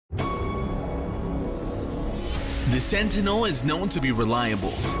The Sentinel is known to be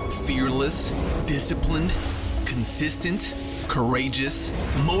reliable, fearless, disciplined, consistent, courageous,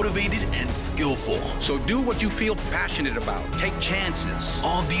 motivated, and skillful. So do what you feel passionate about. Take chances.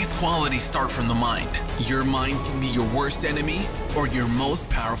 All these qualities start from the mind. Your mind can be your worst enemy or your most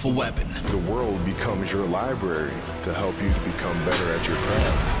powerful weapon. The world becomes your library to help you to become better at your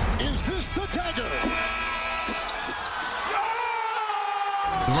craft. Is this the dagger?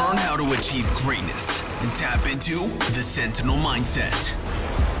 Learn how to achieve greatness and tap into the Sentinel mindset.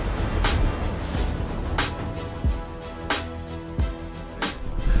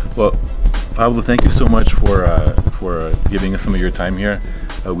 Well, Pablo, thank you so much for giving us some of your time here.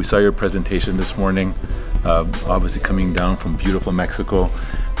 We saw your presentation this morning, obviously coming down from beautiful Mexico.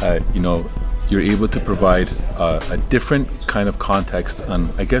 You know, you're able to provide a different kind of context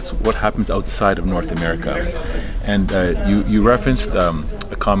on, I guess, what happens outside of North America. And you referenced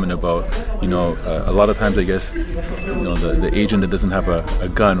a comment about, you know, a lot of times, I guess, you know, the agent that doesn't have a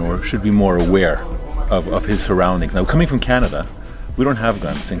gun or should be more aware of his surroundings. Now, coming from Canada, we don't have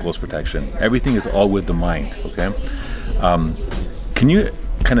guns in close protection. Everything is all with the mind, okay? Can you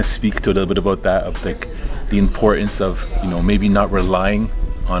kind of speak to a little bit about that, of like the importance of, you know, maybe not relying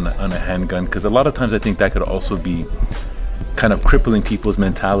on a handgun? Because a lot of times I think that could also be kind of crippling people's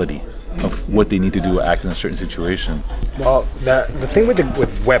mentality of what they need to do to act in a certain situation. Well, the thing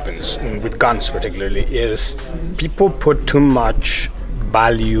with weapons, and with guns particularly, is people put too much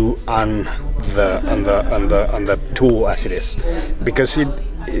value on the tool as it is, because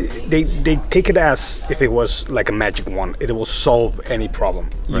they take it as if it was like a magic wand. It will solve any problem.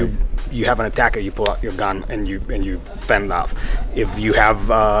 Right. You have an attacker, you pull out your gun and you fend off. If you have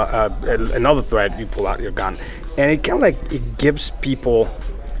another threat, you pull out your gun, and it kind of like it gives people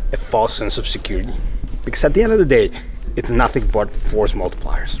a false sense of security, because at the end of the day, it's nothing but force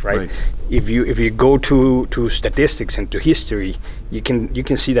multipliers, right? If you go to statistics and to history, you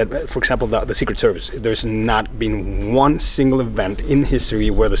can see that, for example, the Secret Service, there's not been one single event in history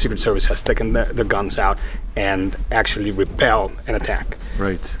where the Secret Service has taken their guns out and actually repelled an attack.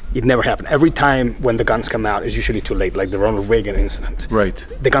 Right. It never happened. Every time when the guns come out, it's usually too late, like the Ronald Reagan incident. Right.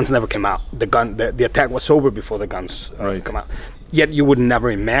 The guns never came out. The attack was over before the guns come out. Yet you would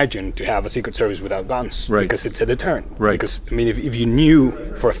never imagine to have a Secret Service without guns, right, because it's a deterrent. Right. Because, I mean, if you knew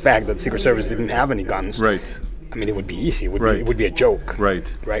for a fact that the Secret Service didn't have any guns, right, I mean, it would be easy. It would, right, it would be a joke.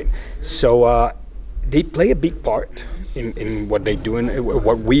 Right. Right. So they play a big part in what they do,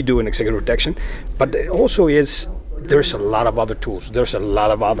 what we do in executive protection. But it also is, there's a lot of other tools. There's a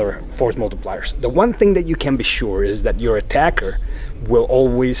lot of other force multipliers. The one thing that you can be sure is that your attacker will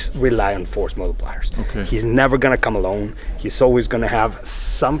always rely on force multipliers. Okay. He's never going to come alone. He's always going to have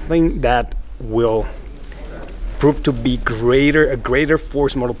something that will prove to be a greater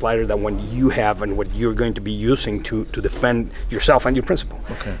force multiplier than what you have and what you're going to be using to defend yourself and your principal.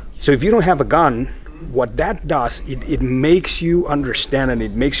 Okay. So if you don't have a gun, what that does, it makes you understand and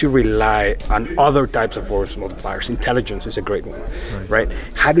it makes you rely on other types of force multipliers. Intelligence is a great one, right?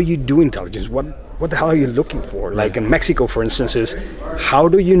 How do you do intelligence? What the hell are you looking for? Right. Like in Mexico, for instance, is how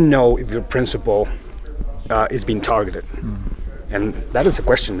do you know if your principal is being targeted? And that is a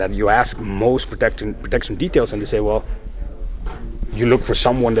question that you ask most protection details, and they say, well, you look for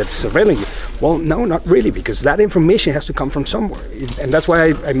someone that's surveilling you. Well, no, not really, because that information has to come from somewhere. And that's why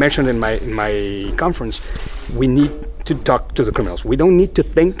I mentioned in my conference, we need to talk to the criminals. We don't need to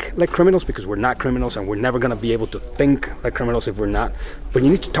think like criminals, because we're not criminals, and we're never going to be able to think like criminals if we're not. But you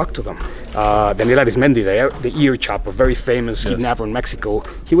need to talk to them. Daniel Arizmendi, the ear chopper, very famous kidnapper in Mexico,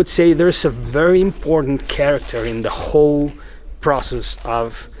 he would say there's a very important character in the whole process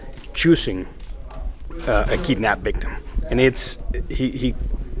of choosing a kidnapped victim. And it's he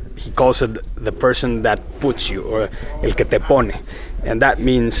calls it the person that puts you, or el que te pone, and that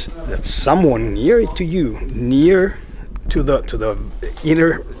means that someone near to you, near to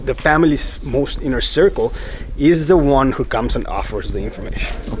the family's most inner circle, is the one who comes and offers the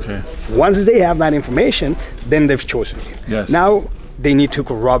information. Okay. Once they have that information, then they've chosen you. Yes. Now they need to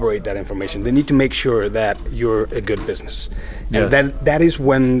corroborate that information. They need to make sure that you're a good business, and that is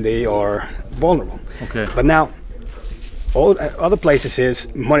when they are vulnerable. Okay. But now, all other places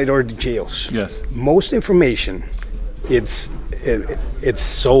is monitor the jails. Yes. Most information, it's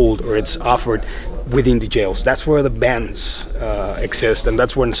sold or it's offered within the jails. That's where the bands exist, and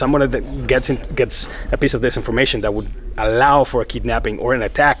that's when someone that gets a piece of this information that would allow for a kidnapping or an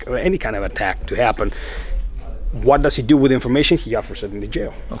attack or any kind of attack to happen. What does he do with the information? He offers it in the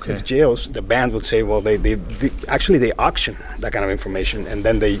jail. Okay. In the jails, the band would say, well, they actually they auction that kind of information, and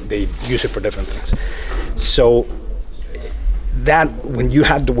then they use it for different things. So that when you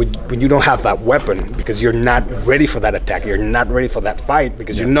don't have that weapon, because you're not ready for that attack, you're not ready for that fight,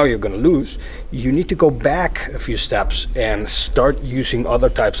 because you know you're going to lose, you need to go back a few steps and start using other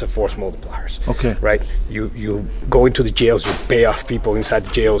types of force multipliers. Okay. Right? You go into the jails, you pay off people inside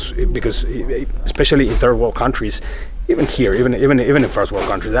the jails, because especially in third world countries, even here, even in first world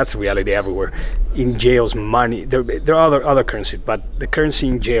countries, that's the reality everywhere. In jails, money, there are other currency, but the currency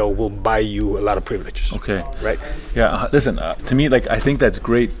in jail will buy you a lot of privileges. Okay. Right? Yeah, listen, to me, like, I think that's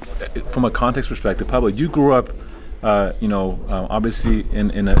great from a context perspective. Pablo, you grew up, obviously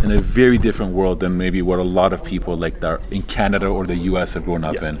in a very different world than maybe what a lot of people like that in Canada or the US have grown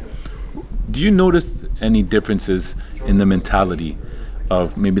up in. Do you notice any differences in the mentality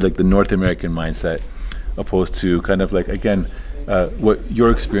of maybe like the North American mindset opposed to kind of like, again, what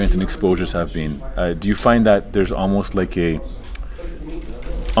your experience and exposures have been? Do you find that there's almost like a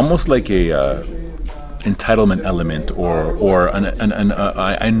entitlement element, or an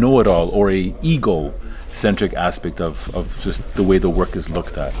I know it all, or a ego-centric aspect of just the way the work is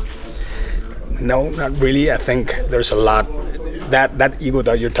looked at? No, not really. I think there's a lot that ego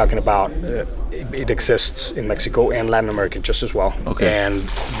that you're talking about. It exists in Mexico and Latin America just as well. Okay. And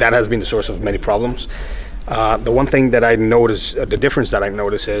that has been the source of many problems. The one thing that I notice, the difference that I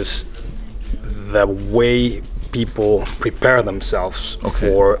notice, is the way people prepare themselves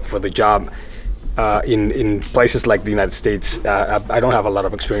for the job. In places like the United States, I don't have a lot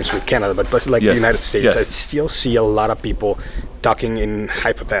of experience with Canada, but places like the United States, I still see a lot of people talking in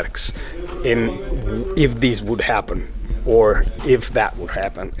hypothetics, in if this would happen, or if that would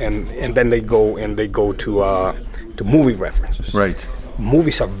happen, and then they go to movie references. Right.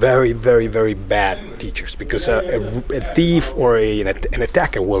 Movies are very, very, very bad teachers, because a thief or an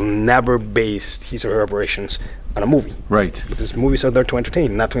attacker will never base his or her operations on a movie. Right. Because movies are there to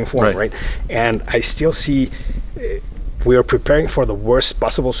entertain, not to inform, right? And I still see we are preparing for the worst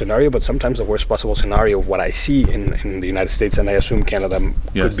possible scenario, but sometimes the worst possible scenario of what I see in the United States, and I assume Canada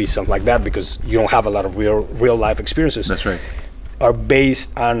could be something like that, because you don't have a lot of real life experiences. That's right. Are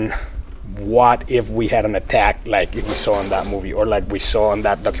based on what if we had an attack like we saw in that movie, or like we saw in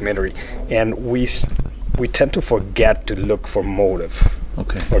that documentary, and we tend to forget to look for motive.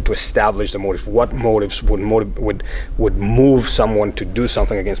 Or to establish the motive. What motives would move someone to do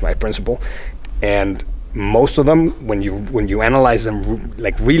something against my principle? And most of them, when you analyze them,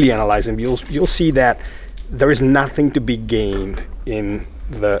 like really analyze them, you'll see that there is nothing to be gained in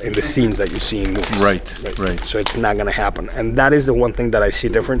the scenes that you see in movies. Right. So it's not going to happen, and that is the one thing that I see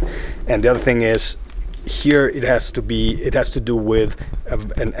different. And the other thing is, here it has to do with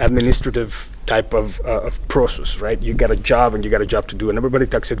an administrative type of process, right? You got a job and you got a job to do, and everybody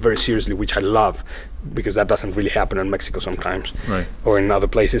takes it very seriously, which I love, because that doesn't really happen in Mexico sometimes, or in other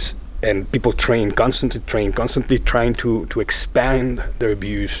places. And people constantly trying to expand their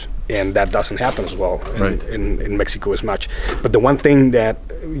views, and that doesn't happen as well in Mexico as much. But the one thing that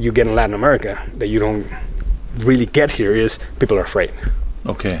you get in Latin America that you don't really get here is people are afraid.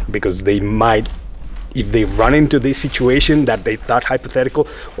 Because they might, if they run into this situation that they thought hypothetical,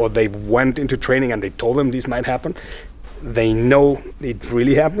 or they went into training and they told them this might happen, they know it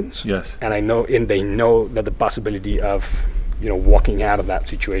really happens. And they know that the possibility of walking out of that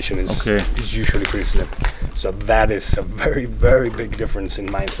situation is usually pretty slim. So that is a very, very big difference in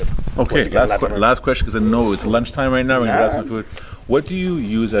mindset. Last question, because I know it's lunchtime right now. We're gonna grab some food. What do you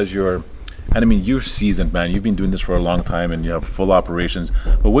use as your, and I mean, you're seasoned, man. You've been doing this for a long time, and you have full operations.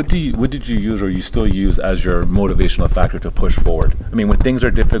 But what did you use, or you still use, as your motivational factor to push forward? I mean, when things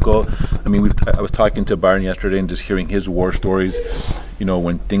are difficult. I mean, I was talking to Byron yesterday, and just hearing his war stories.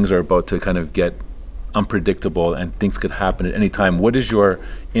 When things are about to kind of get unpredictable and things could happen at any time. What is your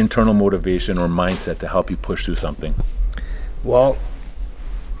internal motivation or mindset to help you push through something? Well,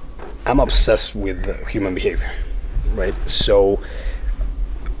 I'm obsessed with human behavior, right? So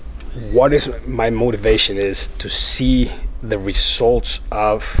what is my motivation is to see the results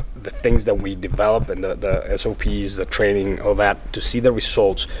of the things that we develop, and the SOPs, the training, all that, to see the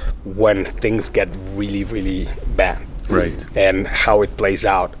results when things get really, really bad. And how it plays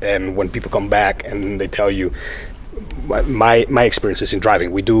out, and when people come back and they tell you, my experience is in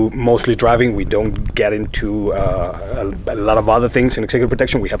driving. We do mostly driving. We don't get into a lot of other things in executive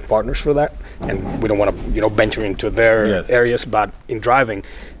protection. We have partners for that, and we don't want to venture into their areas. But in driving,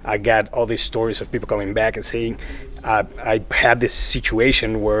 I get all these stories of people coming back and saying, I had this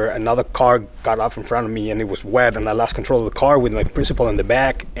situation where another car got off in front of me and it was wet, and I lost control of the car with my principal in the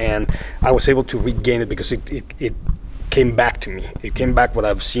back, and I was able to regain it because it came back to me. It came back what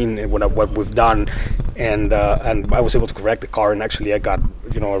I've seen and what we've done, and I was able to correct the car. And actually, I got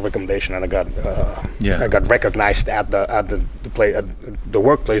a recommendation, and I got recognized at the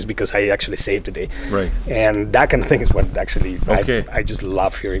workplace because I actually saved the day. Right. And that kind of thing is what actually I just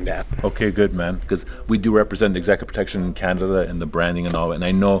love hearing that. Okay, good, man. Because we do represent executive protection in Canada and the branding and all, and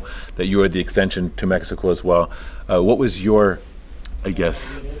I know that you are the extension to Mexico as well. What was your, I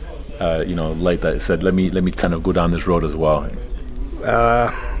guess, light that said, let me kind of go down this road as well?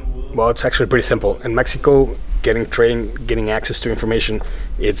 Well, it's actually pretty simple. In Mexico, getting access to information,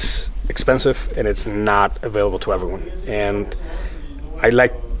 it's expensive and it's not available to everyone. And I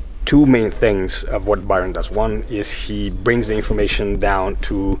like two main things of what Byron does. One is he brings the information down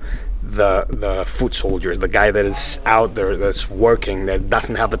to the foot soldier, the guy that is out there, that's working, that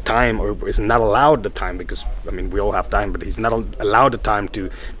doesn't have the time or is not allowed the time, because we all have time, but he's not allowed the time to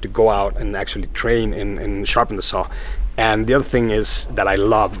go out and actually train and sharpen the saw. And the other thing is that I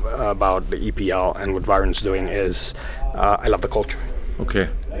love about the EPL and what Byron's doing is I love the culture. Okay.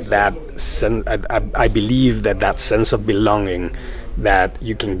 I believe that sense of belonging that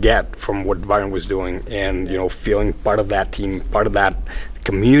you can get from what Byron was doing, and feeling part of that team, part of that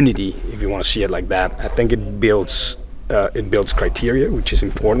community, if you want to see it like that, I think it builds criteria, which is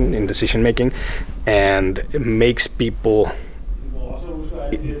important in decision making, and it makes people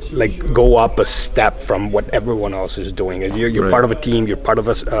go up a step from what everyone else is doing. You're part of a team, you're part of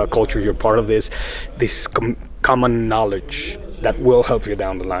a culture, you're part of this common knowledge that will help you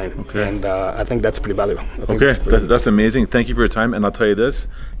down the line. Okay. And I think that's pretty valuable. That's amazing. Thank you for your time. And I'll tell you this,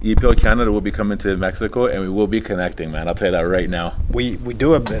 EPL Canada will be coming to Mexico, and we will be connecting, man. I'll tell you that right now. We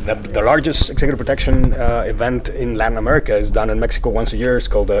do the largest executive protection event in Latin America is done in Mexico once a year. It's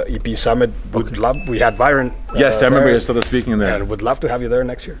called the EP Summit. We had Byron. Yes, I remember you started speaking there. And would love to have you there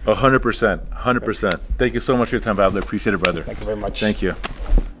next year. 100%. 100%. Thank you so much for your time, Pablo. Appreciate it, brother. Thank you very much. Thank you.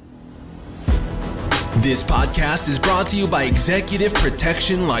 This podcast is brought to you by Executive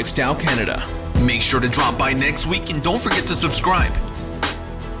Protection Lifestyle Canada. Make sure to drop by next week and don't forget to subscribe.